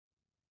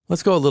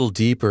Let's go a little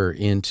deeper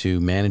into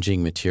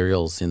managing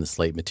materials in the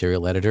Slate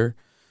Material Editor,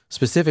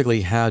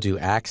 specifically how to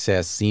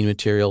access scene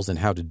materials and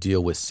how to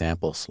deal with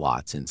sample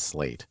slots in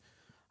Slate.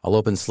 I'll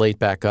open Slate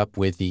back up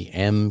with the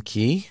M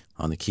key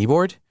on the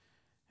keyboard,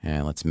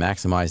 and let's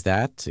maximize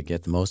that to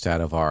get the most out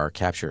of our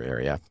capture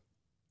area.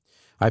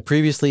 I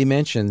previously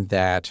mentioned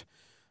that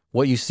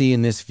what you see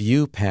in this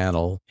view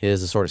panel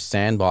is a sort of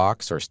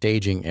sandbox or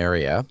staging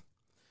area,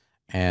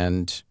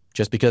 and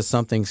just because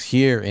something's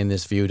here in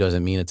this view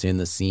doesn't mean it's in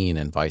the scene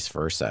and vice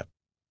versa.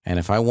 And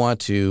if I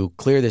want to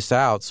clear this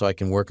out so I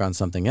can work on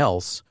something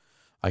else,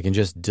 I can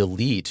just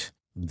delete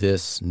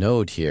this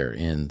node here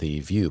in the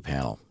view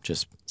panel.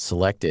 Just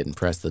select it and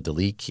press the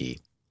delete key.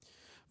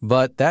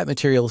 But that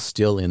material is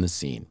still in the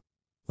scene.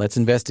 Let's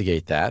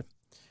investigate that.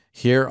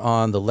 Here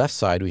on the left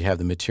side, we have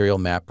the material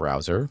map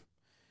browser.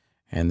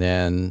 And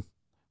then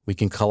we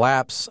can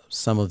collapse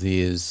some of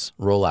these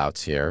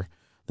rollouts here.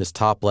 This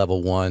top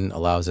level one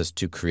allows us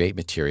to create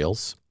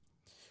materials.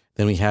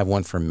 Then we have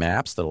one for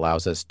maps that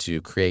allows us to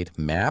create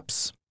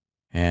maps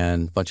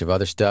and a bunch of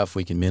other stuff.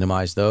 We can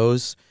minimize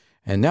those.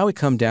 And now we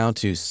come down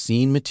to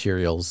scene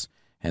materials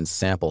and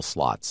sample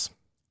slots.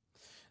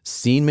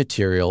 Scene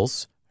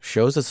materials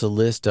shows us a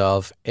list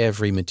of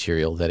every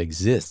material that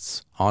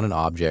exists on an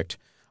object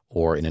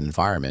or in an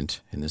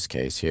environment, in this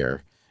case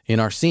here, in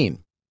our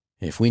scene.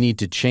 If we need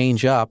to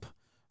change up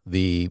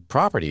the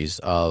properties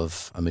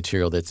of a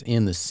material that's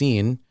in the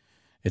scene,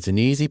 it's an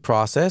easy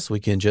process. We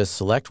can just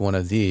select one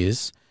of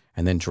these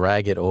and then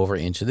drag it over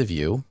into the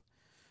view.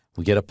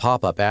 We get a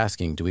pop-up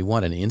asking, do we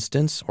want an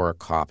instance or a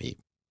copy?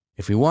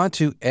 If we want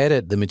to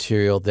edit the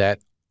material that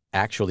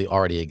actually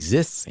already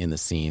exists in the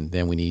scene,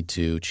 then we need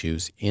to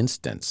choose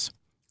instance.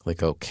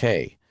 Click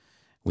OK.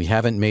 We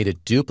haven't made a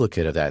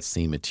duplicate of that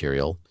scene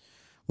material.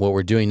 What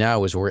we're doing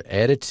now is we're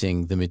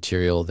editing the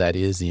material that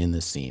is in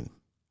the scene.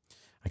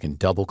 I can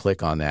double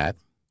click on that,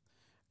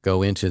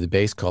 go into the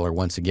base color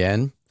once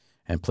again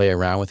and play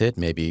around with it.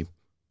 Maybe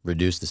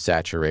reduce the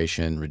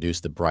saturation,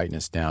 reduce the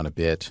brightness down a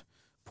bit,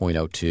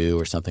 0.02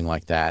 or something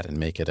like that, and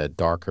make it a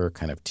darker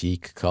kind of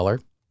teak color.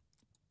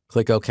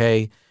 Click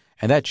OK,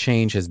 and that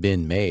change has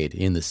been made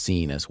in the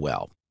scene as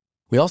well.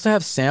 We also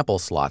have sample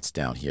slots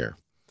down here,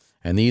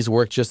 and these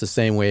work just the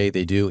same way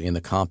they do in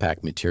the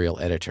Compact Material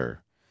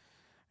Editor.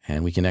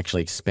 And we can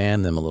actually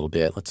expand them a little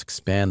bit. Let's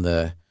expand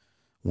the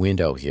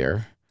window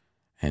here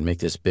and make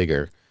this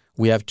bigger.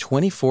 We have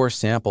 24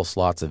 sample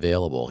slots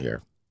available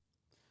here.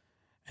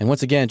 And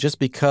once again, just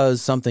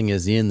because something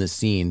is in the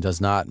scene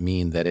does not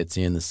mean that it's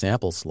in the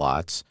sample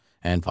slots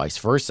and vice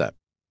versa.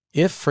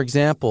 If, for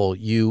example,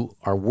 you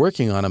are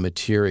working on a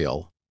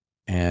material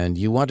and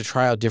you want to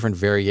try out different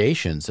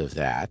variations of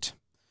that,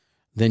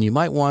 then you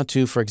might want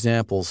to, for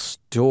example,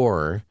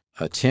 store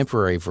a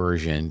temporary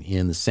version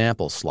in the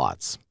sample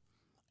slots.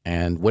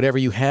 And whatever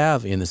you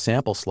have in the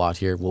sample slot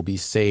here will be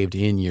saved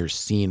in your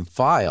scene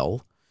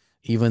file,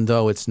 even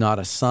though it's not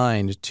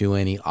assigned to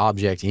any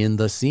object in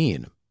the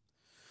scene.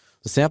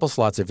 The sample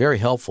slots are very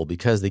helpful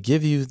because they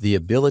give you the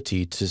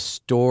ability to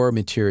store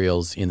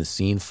materials in the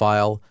scene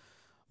file,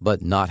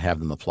 but not have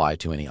them apply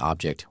to any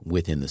object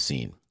within the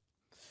scene.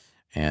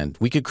 And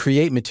we could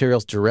create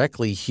materials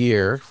directly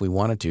here if we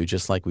wanted to,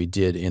 just like we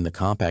did in the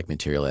Compact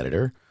Material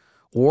Editor,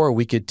 or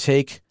we could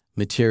take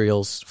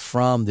materials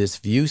from this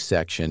view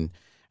section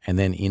and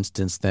then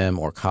instance them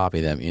or copy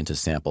them into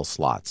sample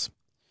slots.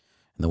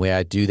 And the way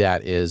I do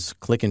that is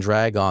click and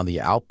drag on the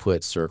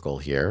output circle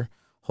here,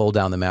 hold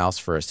down the mouse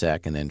for a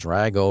sec, and then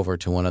drag over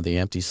to one of the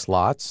empty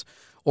slots,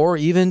 or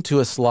even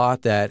to a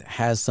slot that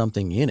has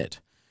something in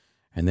it,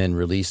 and then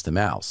release the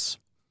mouse.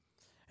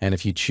 And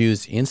if you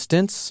choose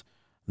instance,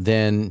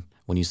 then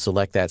when you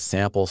select that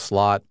sample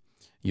slot,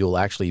 you'll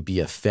actually be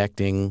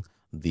affecting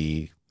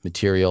the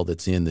material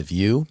that's in the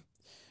view.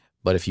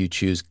 But if you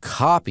choose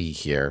copy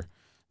here,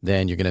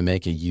 then you're going to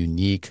make a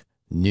unique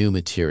new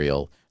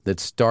material that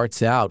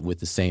starts out with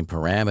the same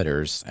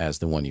parameters as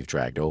the one you've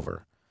dragged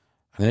over.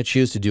 I'm going to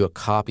choose to do a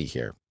copy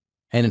here.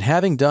 And in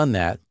having done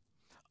that,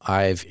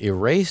 I've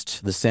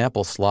erased the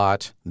sample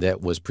slot that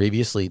was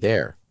previously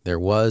there. There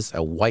was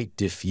a white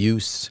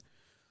diffuse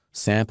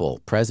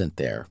sample present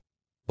there,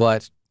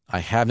 but I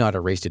have not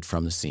erased it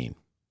from the scene.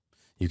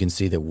 You can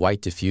see that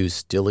white diffuse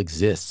still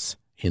exists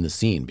in the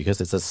scene because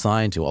it's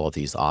assigned to all of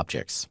these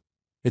objects.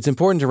 It's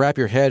important to wrap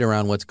your head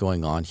around what's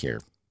going on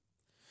here.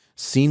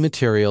 Scene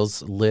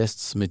materials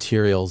lists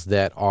materials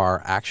that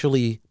are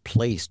actually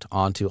placed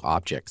onto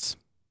objects.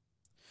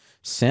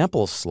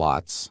 Sample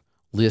slots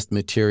list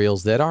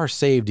materials that are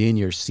saved in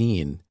your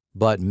scene,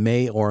 but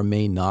may or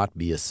may not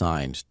be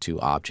assigned to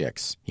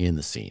objects in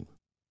the scene.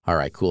 All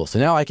right, cool. So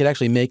now I could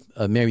actually make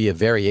maybe a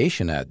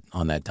variation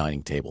on that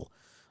dining table.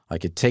 I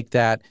could take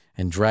that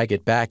and drag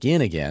it back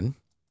in again,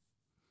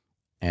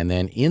 and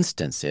then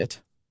instance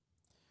it.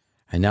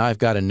 And now I've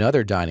got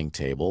another dining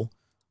table.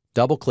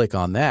 Double click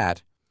on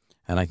that,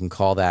 and I can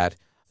call that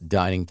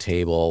dining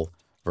table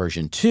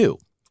version 2.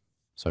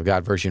 So I've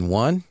got version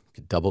 1,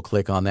 double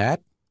click on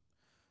that,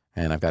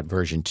 and I've got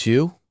version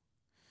 2.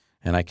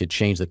 And I could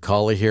change the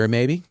color here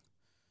maybe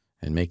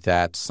and make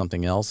that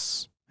something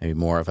else. maybe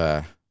more of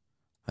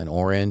an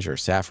orange or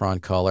saffron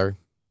color.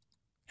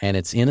 And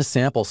it's in a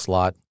sample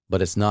slot,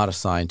 but it's not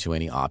assigned to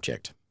any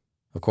object.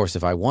 Of course,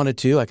 if I wanted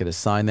to, I could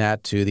assign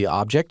that to the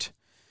object.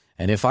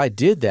 And if I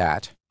did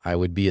that, I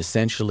would be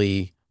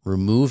essentially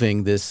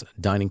removing this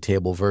dining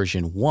table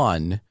version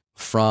 1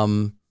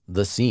 from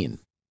the scene.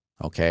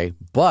 Okay,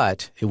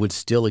 but it would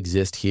still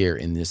exist here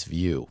in this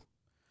view.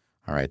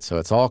 All right, so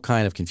it's all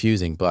kind of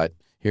confusing, but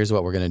here's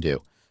what we're going to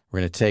do.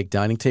 We're going to take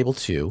dining table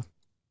 2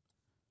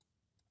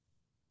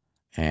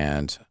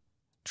 and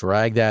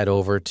drag that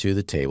over to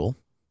the table.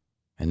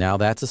 And now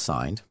that's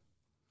assigned.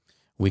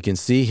 We can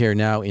see here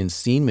now in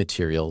scene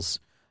materials,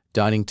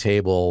 dining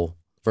table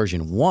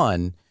version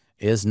 1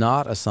 is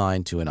not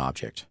assigned to an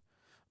object,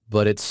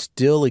 but it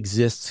still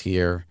exists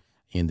here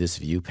in this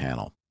view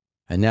panel.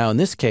 And now in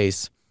this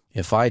case,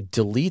 if I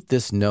delete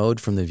this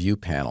node from the view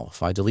panel,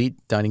 if I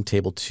delete dining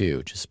table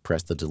 2, just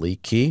press the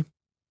delete key,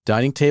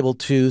 dining table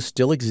 2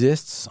 still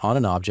exists on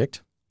an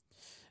object.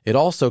 It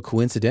also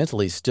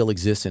coincidentally still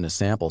exists in a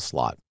sample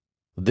slot.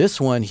 This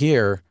one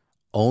here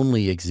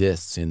only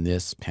exists in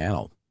this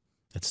panel.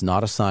 It's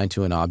not assigned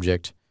to an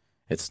object.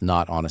 It's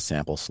not on a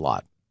sample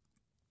slot.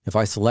 If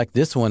I select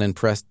this one and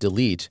press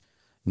delete,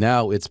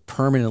 now it's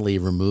permanently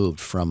removed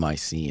from my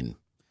scene.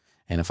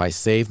 And if I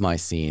save my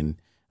scene,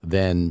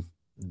 then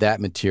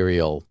that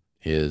material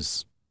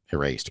is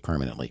erased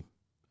permanently.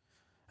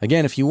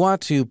 Again, if you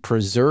want to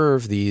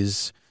preserve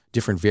these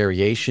different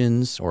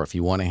variations, or if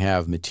you want to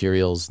have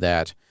materials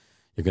that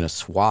you're going to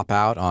swap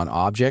out on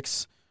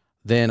objects,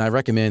 then I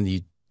recommend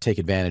you take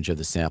advantage of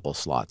the sample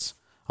slots.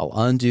 I'll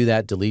undo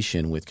that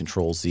deletion with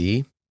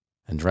Control-Z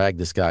and drag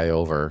this guy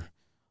over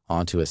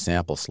onto a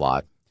sample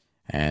slot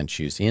and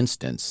choose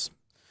Instance.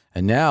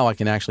 And now I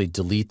can actually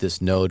delete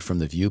this node from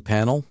the view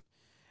panel.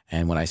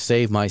 And when I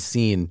save my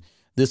scene,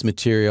 this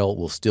material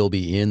will still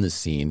be in the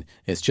scene.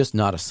 It's just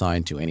not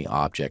assigned to any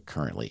object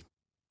currently.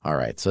 All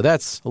right, so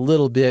that's a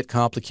little bit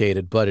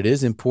complicated, but it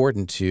is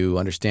important to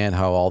understand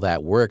how all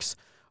that works.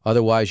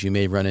 Otherwise, you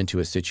may run into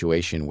a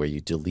situation where you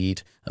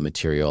delete a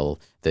material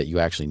that you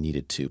actually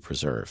needed to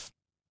preserve.